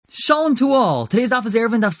Shalom to all. Today's daf is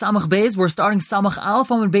Eruvin daf Samach Beis. We're starting Samach Aleph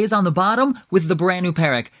Amud Beis on the bottom with the brand new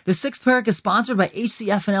parak. The sixth parak is sponsored by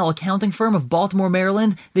HCF&L accounting firm of Baltimore,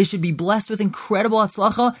 Maryland. They should be blessed with incredible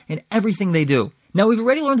atzlacha in everything they do. Now, we've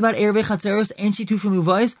already learned about Eruvin Chatzeros and Shitufim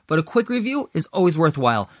Uvais, but a quick review is always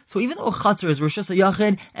worthwhile. So even though a Chatzer is Rishus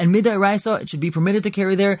HaYachid and Midai Raisa, it should be permitted to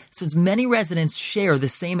carry there, since many residents share the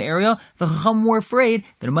same area, the Chacham were afraid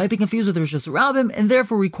that it might be confused with Rishus Rabbim and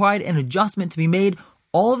therefore required an adjustment to be made.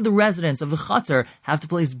 All of the residents of the Chatzer have to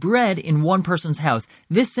place bread in one person's house.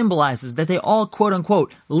 This symbolizes that they all,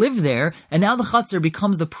 quote-unquote, live there, and now the Chatzer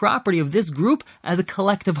becomes the property of this group as a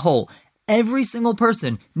collective whole. Every single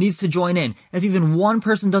person needs to join in. If even one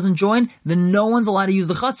person doesn't join, then no one's allowed to use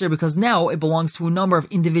the Chatzer because now it belongs to a number of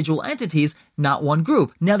individual entities, not one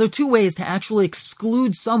group. Now, there are two ways to actually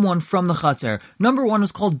exclude someone from the Chatzer. Number one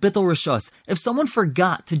is called Bittul Rishus. If someone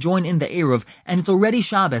forgot to join in the Eruv and it's already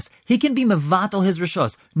Shabbos, he can be mevatel his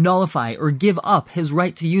Rishus, nullify or give up his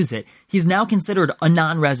right to use it. He's now considered a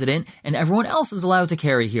non-resident and everyone else is allowed to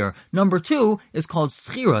carry here. Number two is called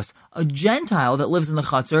Schirus. A Gentile that lives in the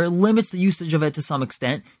Chatzer limits the usage of it to some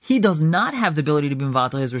extent. He does not have the ability to be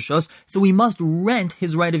mevatel his Rishus, so we must rent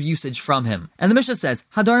his right of usage from him. And the Mishnah says,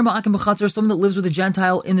 Hadar ma'akim b'Chatzer, someone that lives with a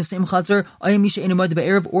Gentile in the same Chatzer, ayam misha einu moed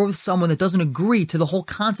be'eruv, or with someone that doesn't agree to the whole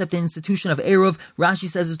concept and institution of Eruv. Rashi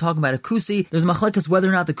says it's talking about a kusi. There's a machlekes whether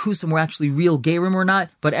or not the kusim were actually real gerim or not,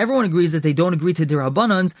 but everyone agrees that they don't agree to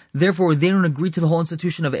dirabbanans, therefore they don't agree to the whole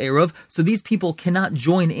institution of Eruv, so these people cannot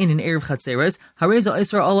join in Eruv Chatzeres. Hareza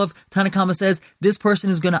Isra Olav, Tanakama says, this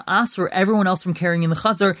person is going to ask for everyone else from carrying in the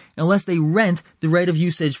Chatzer unless they rent the right of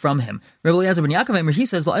usage from him. Rebbe Eliezer ben Yaakov, he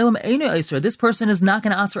says, this person is not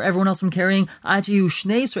going to ask for everyone else from carrying unless we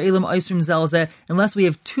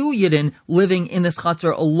have two Yidden living in this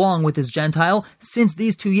Chatzer along with this Gentile. Since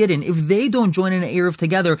these two Yidden, if they don't join in an Eruv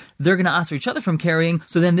together, they're going to ask for each other from carrying,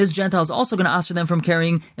 so then this Gentile is also going to ask for them from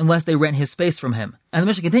carrying unless they rent his space from him. And the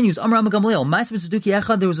Mishnah continues, Amar Gamliel,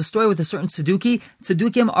 there was a story with a certain Tzeduki.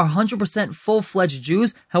 Tzedukim are 100% full-fledged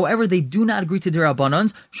Jews, however, they do not agree to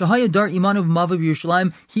Dirabbanans. Shahaya Dar Imanu b'Mavui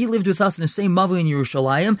b'Yerushalayim, he lived with us in the same Mavui in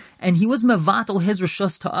Yerushalayim, and he was mevatel his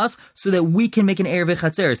rishus to us so that we can make an Eruvin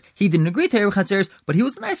Chatzeres. He didn't agree to Eruvin Chatzeres, but he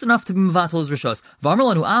was nice enough to be mevatel his rishus.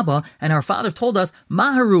 V'amar lanu Abba, and our father told us,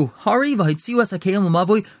 Maharu, Hari v'hitziu es hakelim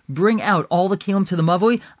l'Mavui, bring out all the kelim to the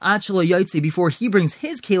Mavui, ad shelo yotzi, before he brings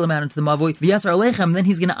his kelim out into the Mavui, v'yasar alechem, then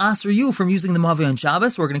he's going to ask for you from using the Mavui on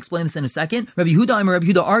Shabbos. We're going to explain this in a second. Rabbi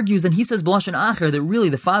Yehuda argues, and he says, B'lashon acher, that really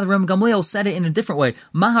the father of Rabbi Gamliel said it in a different way.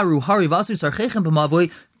 Maharu, Hari, vasu sarchechem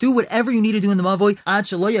b'Mavui, do whatever you need to do in the Mavoi, ad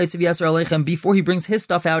shelo yotzi v'yasar alechem, before he brings his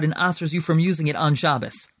stuff out and asks you from using it on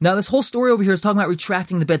Shabbos. Now, this whole story over here is talking about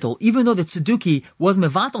retracting the bittul. Even though the Tzeduki was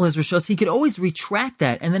mevatel his rishus, he could always retract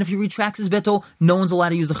that, and then if he retracts his bittul, no one's allowed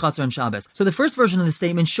to use the Chatzer on Shabbos. So the first version of the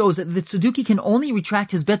statement shows that the Tzeduki can only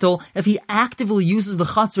retract his bittul if he actively uses the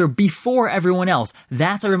Chatzer before everyone else.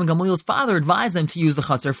 That's why Rabbi Gamliel's father advised them to use the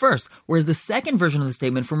Chatzer first. Whereas the second version of the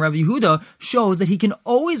statement from Rabbi Yehuda shows that he can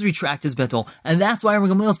always retract his bittul, and that's why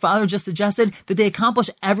Rabbi Gamliel's father just suggested that they accomplish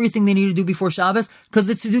everything they need to do before Shabbos, because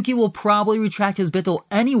the Tzeduki will probably retract his bittul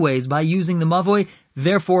anyways by using the Mavoi.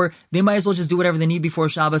 Therefore, they might as well just do whatever they need before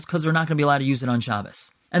Shabbos, because they're not going to be allowed to use it on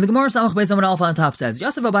Shabbos. And the Gemara Samach Beis Amud Aleph on top says,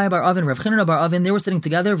 Yosef Abaye bar Avin, Rav Chanina bar Avin, they were sitting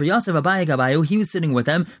together. V'Yosef Abaye Gabayu, he was sitting with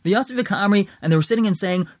them. V'Yosef V'Ka'amri, and they were sitting and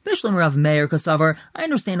saying, Bishlam Rav Meir Kasavar. I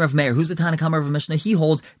understand Rav Meir, who's the Tanakama of Mishnah. He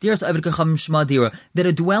holds Diras Avid Kachavim Shma Dira, that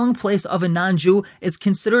a dwelling place of a non-Jew is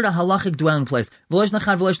considered a halachic dwelling place. V'Losh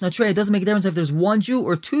Nachad V'Losh Natre. It doesn't make a difference if there's one Jew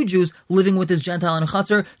or two Jews living with this Gentile in a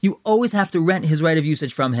Chatzer. You always have to rent his right of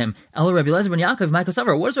usage from him. El Rabbi Eliezer ben Yaakov, my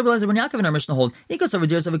Kasavar. What does Rabbi Eliezer ben Yaakov in our Mishnah hold? He Kasavar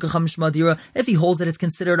Diras Avid Kachavim Shma Dira. If he holds that it's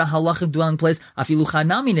considered a halachic dwelling place, afilu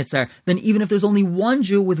chanami nitzer, then even if there's only one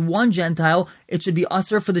Jew with one Gentile, it should be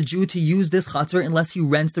usher for the Jew to use this Chatzer unless he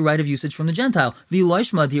rents the right of usage from the Gentile.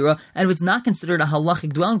 V'loish madira, and if it's not considered a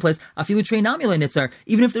halachic dwelling place, afilu treinami nitzer,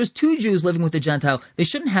 even if there's two Jews living with the Gentile, they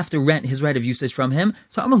shouldn't have to rent his right of usage from him.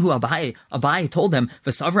 So Amalhu Abaye told them,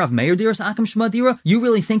 V'sav Rav Meir diras akam shmadira, you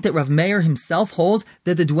really think that Rav Meir himself holds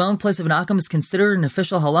that the dwelling place of an akam is considered an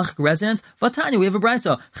official halachic residence? Vatanya, we have a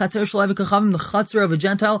brisa, Chatzer shalav kachavim, the Chatzer of a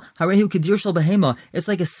Gentile, harehu kedir shel behema, it's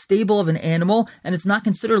like a stable of an animal, and it's not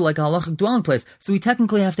considered like a halachic dwelling place. So we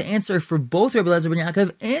technically have to answer for both Rabbi Eliezer ben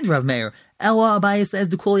Yaakov and Rav Meir. Ella Abaye says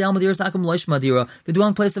the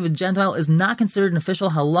dwelling place of a Gentile is not considered an official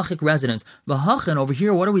halachic residence. V'hachan, over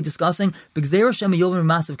here, what are we discussing?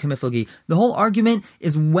 The whole argument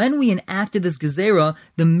is when we enacted this gezerah,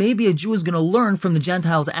 then maybe a Jew is going to learn from the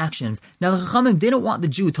Gentile's actions. Now the Chachamim didn't want the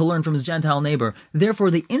Jew to learn from his Gentile neighbor. Therefore,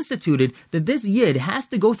 they instituted that this Yid has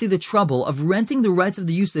to go through the trouble of renting the rights of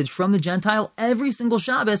the usage from the Gentile every single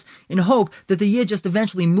Shabbos in hope that the Yid just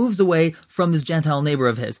eventually moves away from this Gentile neighbor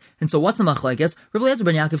of his. And so what's the machlekes? Rabbi Eliezer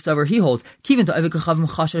ben Yaakov Savar, he holds,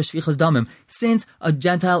 since a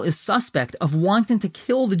Gentile is suspect of wanting to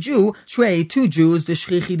kill the Jew, Trey, two Jews, the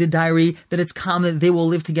shchichi, the diary, that it's common that they will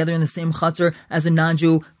live together in the same chutzner as a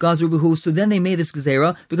non-Jew, gazru b'hu. So then they made this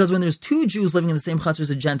gezerah, because when there's two Jews living in the same chutzner as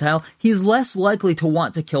a Gentile, he's less likely to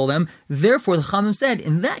want to kill them. Therefore, the Chachamim said,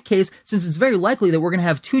 in that case, since it's very likely that we're going to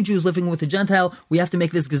have two Jews living with a Gentile, we have to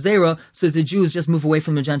make this gezerah so that the Jews just move away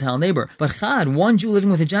from the Gentile neighbor. But chad, one Jew living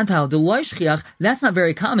with a Gentile, that's not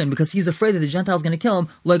very common, because he's afraid that the Gentile is going to kill him,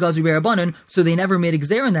 like gazru b'rabanan. So they never made a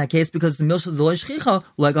gezerah in that case, because the milshah the shchicha,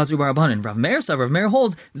 like gazru b'rabanan. Rav Meir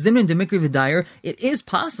holds, zimnin demikri v'dayer, it is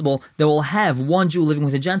possible that we'll have one Jew living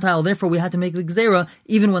with a Gentile, therefore we had to make the gezerah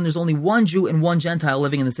even when there's only one Jew and one Gentile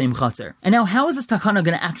living in the same chutzner. And now, how is this takana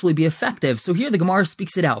going to actually be effective? So here the Gemara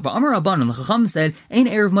speaks it out. V'amar Rabbanan, the Chacham said, Ein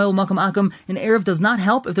Erev Ma'il Makam Akam, an Erev does not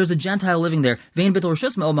help if there's a Gentile living there. Vein Bittul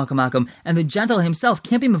Rishus Ma'il Makam Akam, and the Gentile himself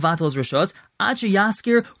can't be Mevatel as Rishus. Acha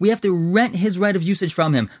Yaskir, we have to rent his right of usage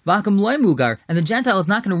from him. V'akam Loy Mugar, and the Gentile is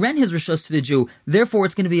not going to rent his Rishus to the Jew. Therefore,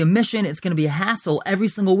 it's going to be a mission, it's going to be a hassle. Every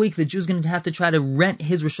single week, the Jew's going to have to try to rent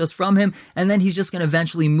his Rishus from him, and then he's just going to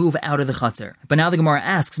eventually move out of the chutzner. But now the Gemara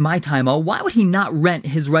asks, my taima, why would he not rent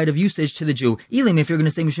his right of usage to the Jew? Elim, if you're going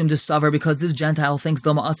to say Mishum Desavar, because this Gentile thinks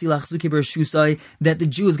that the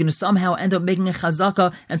Jew is going to somehow end up making a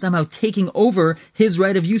chazaka and somehow taking over his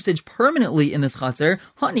right of usage permanently in this chutzner,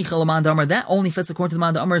 that only fits according to the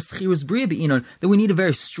man Amar Schirus Bria Be'inon, that we need a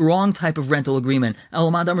very strong type of rental agreement. But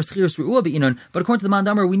according to the man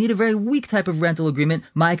Amar, we need a very weak type of rental agreement.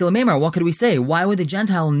 What could we say? Why would the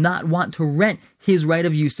Gentile not want to rent his right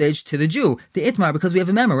of usage to the Jew? The Itmar, because we have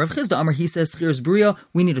a member. Rav Chizda Amar, he says, Schirus Bria,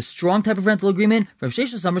 we need a strong type of rental agreement. Rav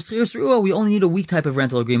Sheshas Amar, Schirus Ru'ah, we only need a weak type of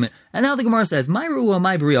rental agreement. And now the Gemara says, my Ru'ah,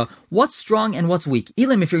 my Bria, what's strong and what's weak?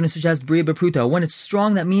 Elim, if you're going to suggest Bria Bepruta, when it's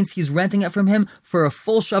strong, that means he's renting it from him for a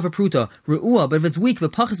full Shava Pruta. Ru'ah, but if it's weak,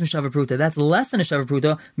 V'pachas M'Shava Pruta, that's less than a Shava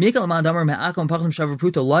Pruta. Mikal Amad Amar, Me'akam Pachas M'Shava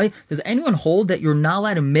Pruta, Lai. Does anyone hold that you're not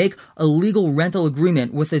allowed to make a legal rental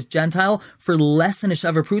agreement with a Gentile for less than a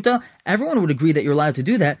Shava Pruta? Everyone would agree that you're allowed to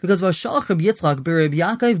do that, because Vashalach Reb Yitzchak Bereb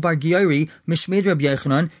Yaakov Bar Giyari Mishmed Reb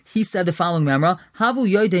Yechanan, he said the following memra: Havu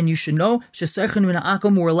Yoden, you should know Shesechin Min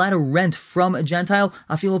Akom, we're allowed to rent from a Gentile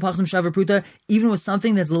Afilu Pachsim Shavar Pruta, even with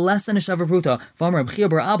something that's less than a Shavar Pruta. V'amar Reb Chia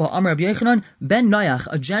Bar Abba Amar Reb Yechanan Ben Noach,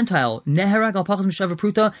 a Gentile Neherag Al Pachsim Shavar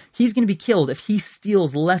Pruta, he's going to be killed if he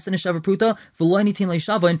steals less than a Shavar Pruta. V'loy Nitin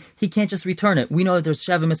Leishavin, he can't just return it. We know that there's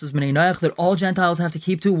Sheva Mitzvahs B'nei Noach that all Gentiles have to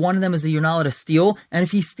keep to. One of them is that you're not allowed to steal, and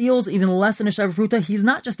if he steals even less than a Shavar Pruta, he's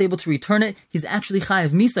not just able to return it, he's actually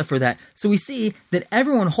chayav misa for that. So we see that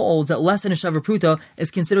everyone holds that less than a shavar pruta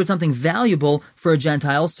is considered something valuable for a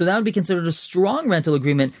Gentile, so that would be considered a strong rental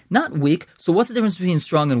agreement, not weak. So what's the difference between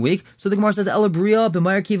strong and weak? So the Gemara says, Elabria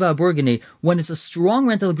b'mayar kiva aburgani. When it's a strong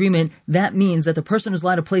rental agreement, that means that the person is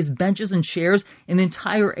allowed to place benches and chairs in the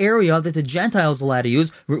entire area that the Gentile is allowed to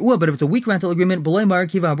use. But if it's a weak rental agreement, b'lay mayar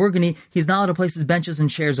kiva aburgani, he's not allowed to place his benches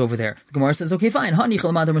and chairs over there. The Gemara says, okay, fine.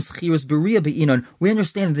 We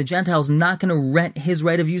understand that the Gentile is not going to rent his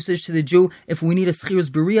right of usage to the Jew if we need a schirus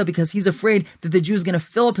beria, because he's afraid that the Jew is going to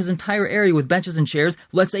fill up his entire area with benches and chairs.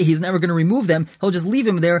 Let's say he's never going to remove them, he'll just leave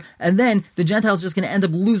him there, and then the Gentile is just going to end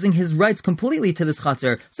up losing his rights completely to this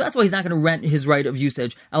chatzar. So that's why he's not going to rent his right of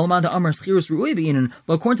usage. But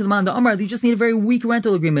according to the man the Amar, you just need a very weak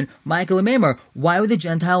rental agreement. Why would the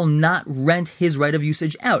Gentile not rent his right of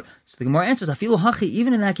usage out? So the Gemara answers, Afilu hachi,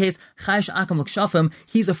 even in that case,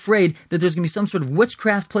 he's afraid that there's going to be some sort of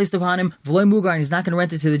witchcraft placed upon him, and he's not going to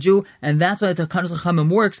rent it to the Jew, and that's why the Takanas L'Chamim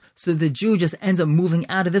works, so the Jew just ends up moving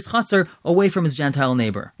out of this chatzar away from his Gentile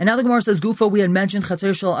neighbor. And now the Gemara says, Gufa, we had mentioned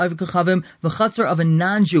chatzar shel aviv kachavim, the chatzar of a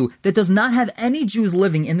non-Jew that does not have any Jews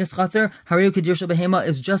living in this chatzar. Hareu kedir shel behema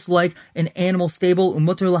is just like an animal stable.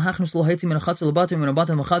 Umutar lahachnus lohetzim min chatzar lebatim min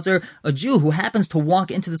abatim chatzar. A Jew who happens to walk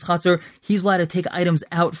into this chatzar, he's allowed to take items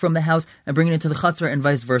out from the house and bring it into the chatzar, and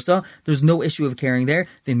vice versa. There's no issue of carrying there.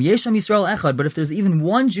 But if there's even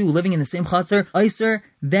one Jew living in the same chatzar, Iser,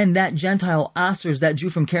 then that Gentile asers that Jew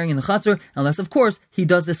from carrying in the Chatzar, unless, of course, he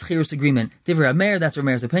does this chirus agreement. Divrei Rav Meir, that's Rav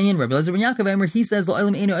Meir's opinion. Rabbi Eliezer ben Yaakov, he says,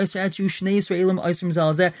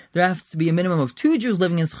 there has to be a minimum of 2 Jews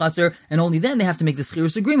living in his Chatzar, and only then they have to make this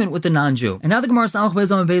chirus agreement with the non-Jew. And now the Gemara Samach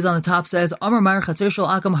Beis on the top says, Amar Mar Chatzar Shel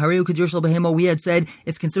Akam Hareu Kadir Shel Behemo. We had said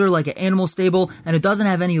it's considered like an animal stable, and it doesn't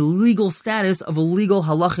have any legal status of a legal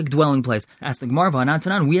halachic dwelling place. Ask the Gemara,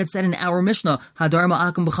 V'anatanan, we had said in our Mishnah, Hadarma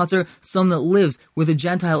Akam B'Chatzar, someone that lives with a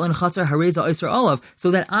Gentile in Chatzar, Hareza Oyser Olav,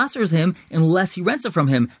 so that asers him unless he rents it from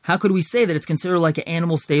him. How could we say that it's considered like an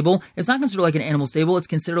animal stable? It's not considered like an animal stable, it's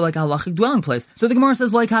considered like a halachic dwelling place. So the Gemara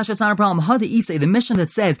says, like Hasha, it's not a problem. Hada Isay, the Mishnah that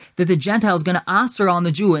says that the Gentile is going to aser on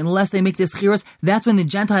the Jew unless they make this chirus, that's when the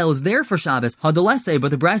Gentile is there for Shabbos. Hadalese,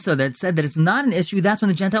 but the Brisa that said that it's not an issue, that's when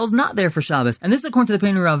the Gentile is not there for Shabbos. And this is according to the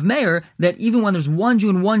opinion of Rav Meir, that even when there's one Jew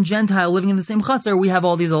and one Gentile living in the same Chatzar, we have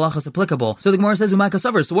all these halachas applicable. So the Gemara says, Umay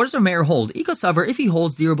Kasavar. So what does Rav Meir hold? Ikasavar, if he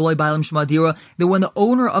holds Dira B'loi Bailam Shema Dira, that when the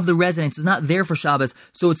owner of the residence is not there for Shabbos,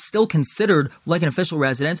 so it's still considered like an official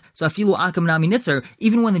residence. So Afilu Akam Nami Nitzer,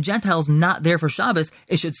 even when the Gentile is not there for Shabbos,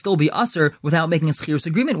 it should still be usher without making a schirus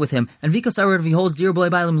agreement with him. And Vikasavar, if he holds Dira B'loi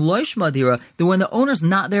Bailam Loi Shema Dira, that when the owner's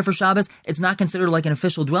not there for Shabbos, it's not considered like an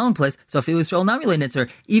official dwelling place. So Afilu Yisrael Nami Le Nitzer,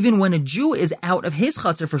 even when a Jew is out of his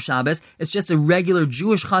Chatzar for Shabbos, it's just a regular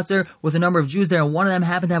Jewish Chatzar with a number of Jews there, and one of them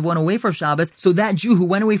happened to have one away for Shabbos. So that Jew who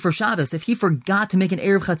went away for Shabbos, if he forgot to make an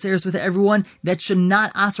Erev Chatzeres with everyone, that should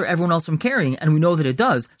not ask everyone else from carrying, and we know that it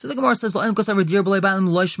does. So the Gemara says,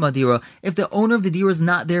 if the owner of the deer is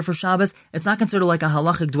not there for Shabbos, it's not considered like a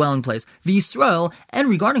halachic dwelling place. V'Yisrael, and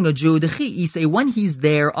regarding a Jew, the Chi say when he's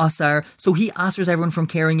there, asar, so he asers everyone from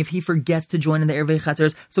carrying if he forgets to join in the Erev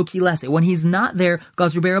Chatzeres, so Kilese. When he's not there,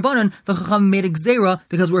 Gazru Berabanan, the Chacham made a Gzera,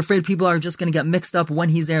 because we're afraid people are just going to get mixed up when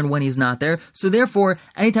he's there and when he's not there. So therefore,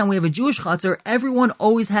 anytime we have a Jewish Chatzar, everyone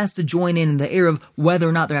always has to join in the Erev, whether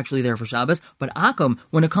or not they're actually there for Shabbos. But Akam,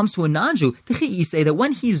 when it comes to a non-Jew, the Chi say that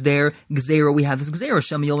when he's there, Gzera, we have this Gzera,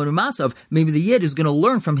 Shem Yolon Masav, maybe the Yid is going to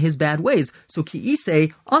learn from his bad ways. So Ki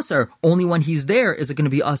say, Asar, only when he's there is it going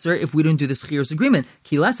to be Asar if we don't do this Chirus agreement.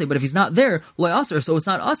 Ki Lese, but if he's not there, Loi Asar, so it's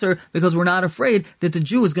not Asar because we're not afraid that the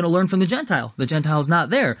Jew is going to learn from the Gentile. The Gentile is not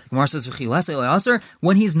there. Gemara says, Chi Lese, Loi Asar,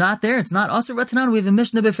 when he's not there, it's not Asar. Ratanan, we have a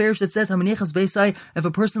Mishnah Beferish that says, Hamanichas Beisai, if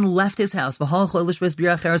a person left his house, and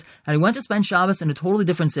he went to spend Shabbos in a totally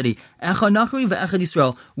different city,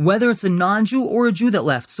 whether it's a non-Jew or a Jew that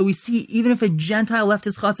left. So we see, even if a Gentile left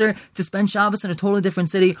his Chatzar to spend Shabbos in a totally different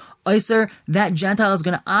city, Iser, that Gentile is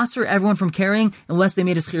going to aser everyone from carrying unless they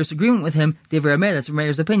made a schirus agreement with him. Divrei Meir, that's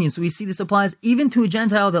Meir's opinion. So we see this applies even to a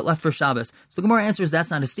Gentile that left for Shabbos. So the Gemara answers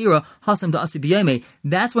that's not a stira. Hasam da asi b'yomei.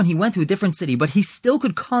 That's when he went to a different city, but he still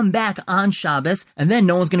could come back on Shabbos, and then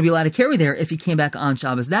no one's going to be allowed to carry there if he came back on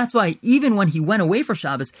Shabbos. That's why even when he went away for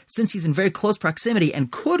Shabbos, since he's in very close proximity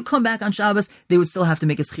and could come back on Shabbos, they would still have to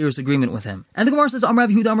make a schirus agreement with him. And the Gemara says, Amar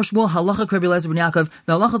Rav Yehuda Amar Shmuel, halacha Rabbi Eliezer ben Yaakov.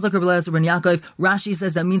 The halacha is like Rabbi Eliezer ben Yaakov. Rashi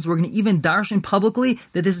says that means we're going to even darshan publicly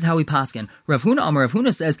that this is how we paskin. Rav Huna Amar Rav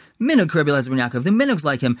Huna says, minug Rabbi Eliezer ben Yaakov. The minug's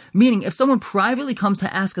like him, meaning if someone privately comes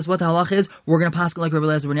to ask us what the halacha is, we're going to paskin like Rabbi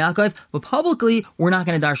Eliezer ben Yaakov, but publicly we're not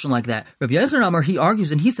going to darshan like that. Rabbi Yochanan Amar, he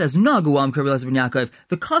argues and he says, Nagu am Rabbi Eliezer ben Yaakov.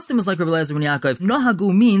 The custom is like Rabbi Eliezer ben Yaakov.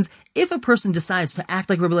 Nahagu means if a person decides to act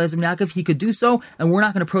like Rabbi Eliezer ben Yaakov, he could do so, and we're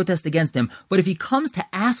not going to protest against him. But if he comes to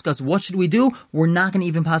ask us what should we do, we're not going to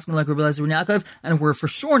even paskin like Rabbi Eliezer ben Yaakov, and we're for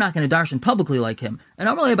sure not going to darshan publicly like him. And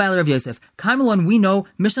Amalei Ba'al Rav Yosef, Kaimalon, we know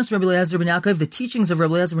Mishnah Rabbi Eliezer ben Yaakov, the teachings of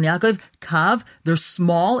Rabbi Eliezer ben Yaakov, Kav, they're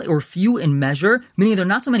small or few in measure, meaning there are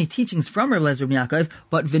not so many teachings from Rabbi Eliezer ben Yaakov,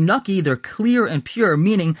 but Vinaki, they're clear and pure,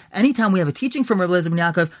 meaning anytime we have a teaching from Rabbi Eliezer ben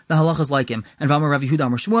Yaakov, the halacha is like him. And Vamar Rav Yehuda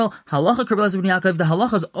Amar Shmuel, halacha Rabbi Eliezer ben Yaakov, the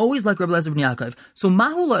halacha is always like Rabbi Eliezer ben Yaakov. So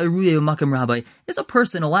Mahula Eruye Makam Rabbi, is a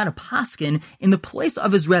person allowed to paskin in the place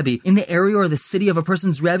of his Rebbe, in the area or the city of a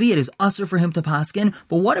person's Rebbe, it is usher for him to paskin.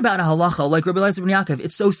 But what about a halacha like Rabbi Eliezer ben Yaakov?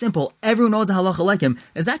 It's so simple. Everyone knows a halacha like him.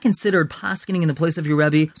 Is that considered paskening in the place of your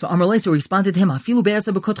Rebbe? So Amar Leser responded to him, Hafilu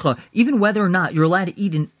be'asa b'kutcha, even whether or not you're allowed to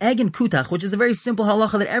eat an egg in kutach, which is a very simple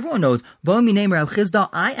halacha that everyone knows. Bo minei Rav Chizda,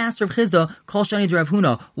 I asked Rav Chizda, Kol Shani de Rav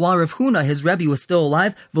Huna, while Rav Huna, his Rebbe, was still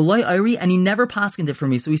alive, v'loy ayri, and he never paskened it for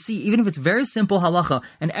me. So we see, even if it's very simple halacha,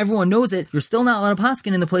 and everyone knows it, you're still not allowed to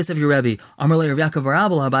paskin in the place of your Rebbe. Amar le Rav Yaakov bar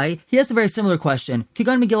Abel Habai, he asked a very similar question.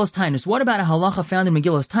 Kigan Megillos Tainus, what about a halacha found in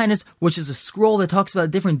Megillos Tainus, which is a scroll that talks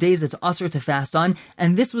about different days that's usher to fast on,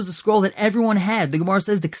 and this was a scroll that everyone had. The Gemara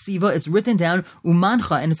says the ksiva, it's written down,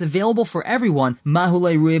 umancha, and it's available for everyone.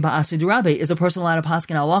 Mahulei ruei ba'asri d'Rabbe, is a person allowed to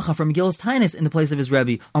paskin halacha from Megillos Tainus in the place of his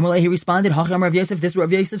Rebbe. Amar le, he responded, Hachi Amar Rav Yosef, this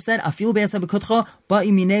Rav Yosef said, Afil be'asa b'kutcha,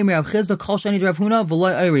 ba'i minei Rav Chizda, Kol Shani de Rav Huna,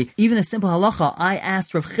 v'loi ayri. me. Even the simple halacha, I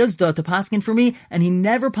asked Rav Chizda to paskin for me, and he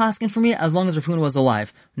never paskin for me as long as Rav Huna was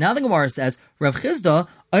alive. Now the Gemara says, Rav Chizda,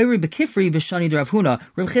 Ayri Bekifri b'shani de Rav Huna.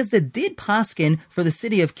 Rav Chizda did paskin for the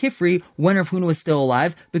city of Kifri when Rav Huna was still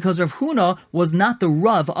alive, because Rav Huna was not the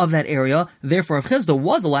Rav of that area. Therefore, Rav Chizda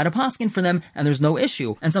was allowed to paskin for them, and there's no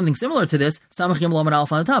issue. And something similar to this, Samach Yom Lamed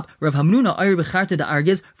Aleph on the top. Rav Hamnuna Ayri b'charta de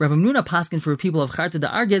Argiz. Rav Hamnuna paskin for people of Charta de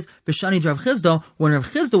Argiz b'shani de Rav Chizda when Rav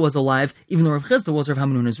Chizda was alive, even though Rav Chizda was Rav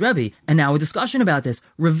Hamnuna's Rebbe. And now a discussion about this.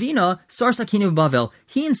 Ravina Sar Sakina Bavel.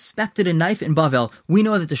 He inspected a knife in Bavel. We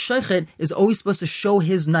know that the Sheikhet is always supposed to show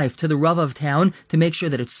his knife to the Rav of town to make sure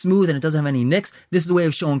that it's smooth and it doesn't have any nicks. This is the way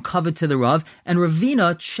of showing kavod to the Rav. And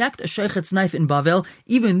Ravina checked a Sheikhet's knife in Bavel,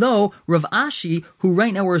 even though Rav Ashi, who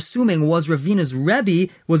right now we're assuming was Ravina's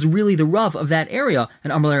Rebbe, was really the Rav of that area.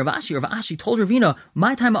 And Amalei Rav Ashi told Ravina,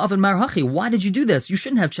 my time of Mar Hachi, why did you do this? You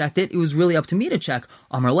shouldn't have checked it. It was really up to me to check.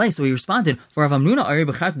 Amalei, so he responded, for Rav Hamnuna Ari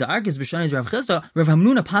b'charta de Argiz b'shani de Rav Chizda. Rav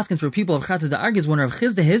Hamnuna paskin for people of Charta de Argiz when Rav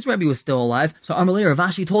Chizda, his Rebbe, was still alive. So Amalei Rav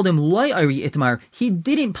Ashi told him, Loi Ari Itmar. He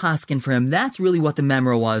didn't paskin for him. That's really what the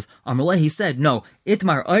memra was. Amalei, he said, no,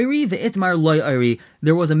 Itmar Ari the Itmar Loi Ari.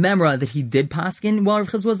 There was a memra that he did paskin while Rav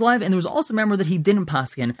Chizda was alive, and there was also a memra that he didn't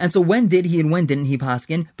paskin. And so when did he and when didn't he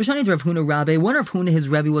paskin? B'shani de Rav Huna Rabbe, when Rav Huna, his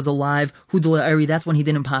Rebbe, was alive, Hu de Loi Ari, that's when he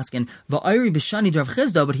didn't paskin. V'Ari b'shani de Rav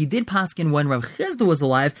Chizda, but he did paskin when Rav Chizda was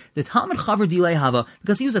alive, the Talmud Chaver Dilei Hava,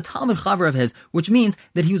 because he was a Talmud Chaver of his, which means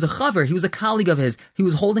that he was a Chaver, he was a colleague of his, he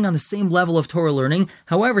was holding on the same level of Torah learning.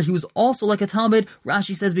 However, he was also like a Talmud,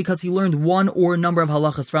 Rashi says, because he learned one or a number of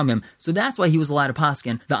halachas from him. So that's why he was allowed to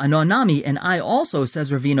paskin. The Ananami, and I also,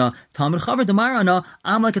 says Ravina, Talmud Chaver Damarana,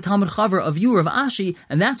 I'm like a Talmud Chaver of you, Rav Ashi,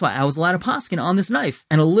 and that's why I was allowed to paskin on this knife.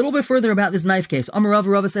 And a little bit further about this knife case, Amar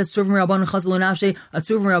Rava says, Tzuvim Rabbanan Chazal Nafshe, a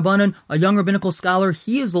Tzuvim Rabbanan, a young rabbinical scholar,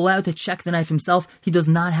 he is allowed to check the knife himself. He does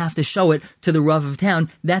not have to show it to the Rav of town.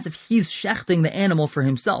 That's if he's shechting the animal for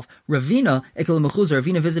himself. Ravina,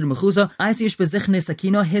 Ravina visited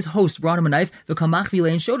Mechuzah, his host brought him a knife, the Kamach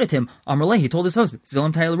Vilei, and showed it to him. Amarle, he told his host,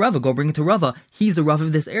 Zilam Tayel Rava, go bring it to Rava. He's the Rav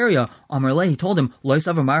of this area. Amarle, he told him,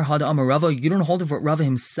 Loisav Amar Hada Amar Rava, you don't hold of what Rava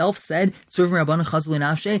himself said, Tzuvim Rabbanan Chazal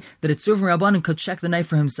Nafshe, that a Tzuvim Rabbanan could check the knife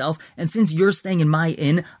for himself, and since you're staying in my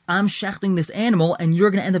inn, I'm shechting this animal, and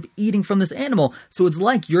you're going to end up eating from this animal. So it's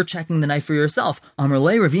like you're checking the knife for yourself.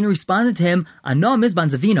 Amarle, Ravina responded to him, Ana Mizban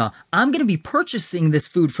Zavina, I'm going to be purchasing this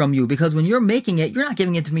food from you, because when you're making it, you're not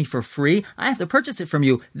giving it to me for free. I have to purchase it from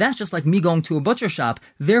you. That's just like me going to a butcher shop.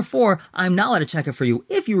 Therefore, I'm not allowed to check it for you.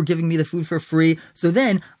 If you were giving me the food for free, so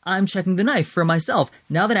then I'm checking the knife for myself.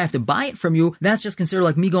 Now that I have to buy it from you, that's just considered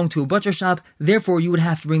like me going to a butcher shop. Therefore, you would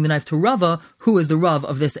have to bring the knife to Rava, who is the Rav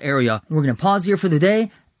of this area. We're going to pause here for the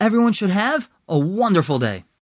day. Everyone should have a wonderful day.